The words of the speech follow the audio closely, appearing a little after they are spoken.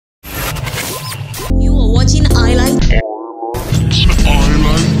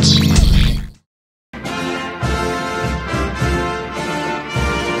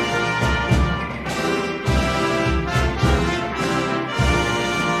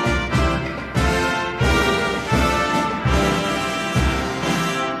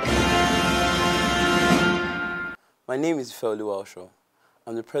My name is Wole-Osho.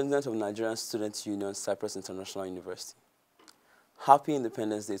 I'm the president of Nigerian Students' Union, Cyprus International University. Happy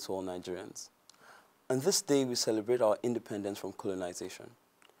Independence Day to all Nigerians. On this day, we celebrate our independence from colonization.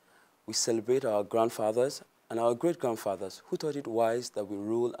 We celebrate our grandfathers and our great-grandfathers who thought it wise that we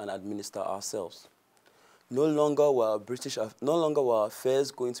rule and administer ourselves. No longer were our affairs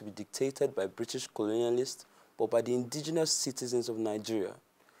going to be dictated by British colonialists, but by the indigenous citizens of Nigeria.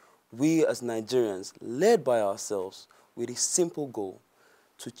 We as Nigerians, led by ourselves, with a simple goal,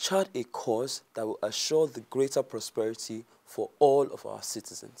 to chart a course that will assure the greater prosperity for all of our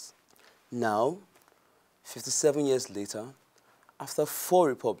citizens. Now, 57 years later, after 4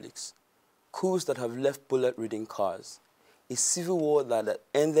 republics, coups that have left bullet-ridden cars, a civil war that had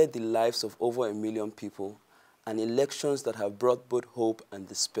ended the lives of over 1 million people, and elections that have brought both hope and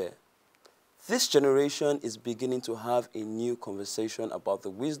despair, this generation is beginning to have a new conversation about the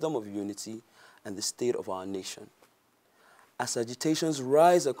wisdom of unity and the state of our nation. As agitations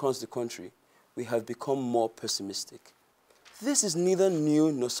rise across the country, we have become more pessimistic. This is neither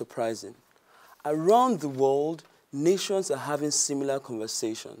new nor surprising. Around the world, nations are having similar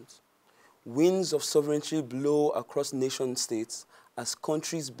conversations. Winds of sovereignty blow across nation-states as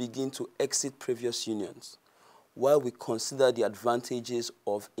countries begin to exit previous unions, while we consider the advantages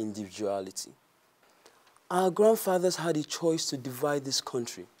of individuality. Our grandfathers had a choice to divide this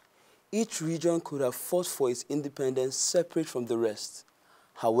country. Each region could have fought for its independence separate from the rest.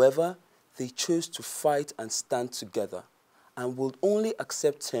 However, they chose to fight and stand together, and would only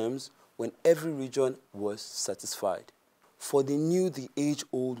accept terms when every region was satisfied. For they knew the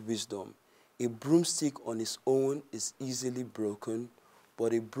age-old wisdom: a broomstick on its own is easily broken,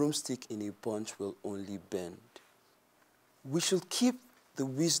 but a broomstick in a bunch will only bend. We should keep the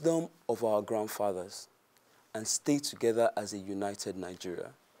wisdom of our grandfathers and stay together as a united Nigeria.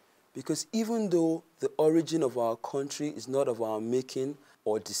 Because even though the origin of our country is not of our making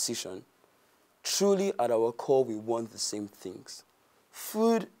or decision, truly at our core we want the same things: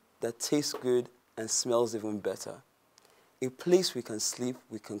 food that tastes good and smells even better, a place we can sleep,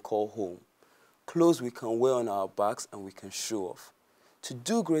 we can call home, clothes we can wear on our backs and we can show off, to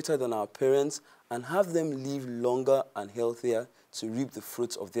do greater than our parents and have them live longer and healthier to reap the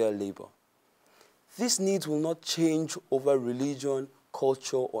fruits of their labor. These needs will not change over religion,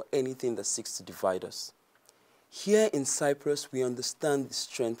 culture, or anything that seeks to divide us. Here in Cyprus, we understand the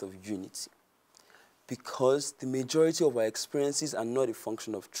strength of unity, because the majority of our experiences are not a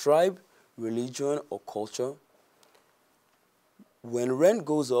function of tribe, religion, or culture. When rent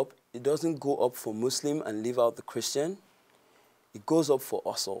goes up, it doesn't go up for Muslim and leave out the Christian. It goes up for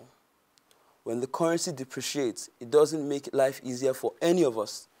us all. When the currency depreciates, it doesn't make life easier for any of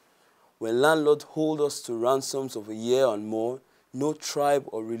us. When landlords hold us to ransoms of a year and more, no tribe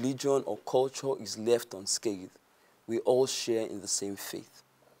or religion or culture is left unscathed. We all share in the same faith.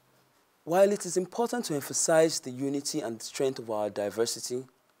 While it is important to emphasize the unity and strength of our diversity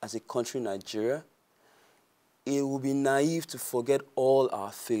as a country, Nigeria, it would be naive to forget all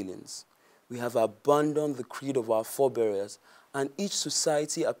our failings. We have abandoned the creed of our forebears, and each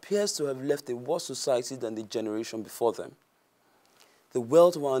society appears to have left a worse society than the generation before them. The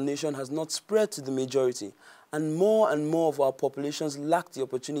wealth of our nation has not spread to the majority, and more of our populations lack the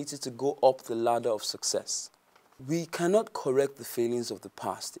opportunity to go up the ladder of success. We cannot correct the failings of the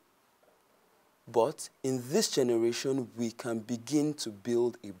past, but in this generation, we can begin to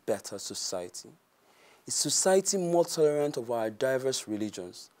build a better society. A society more tolerant of our diverse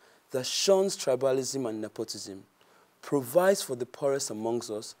religions, that shuns tribalism and nepotism, provides for the poorest amongst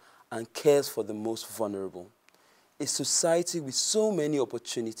us, and cares for the most vulnerable. A society with so many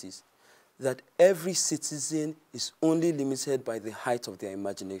opportunities that every citizen is only limited by the height of their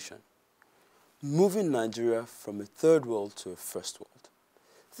imagination, moving Nigeria from a third world to a first world.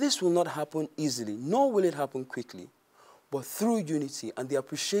 This will not happen easily, nor will it happen quickly, but through unity and the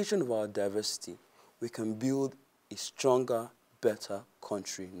appreciation of our diversity, we can build a stronger, better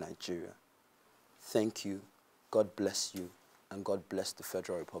country, Nigeria. Thank you, God bless you, and God bless the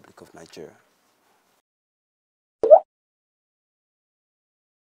Federal Republic of Nigeria.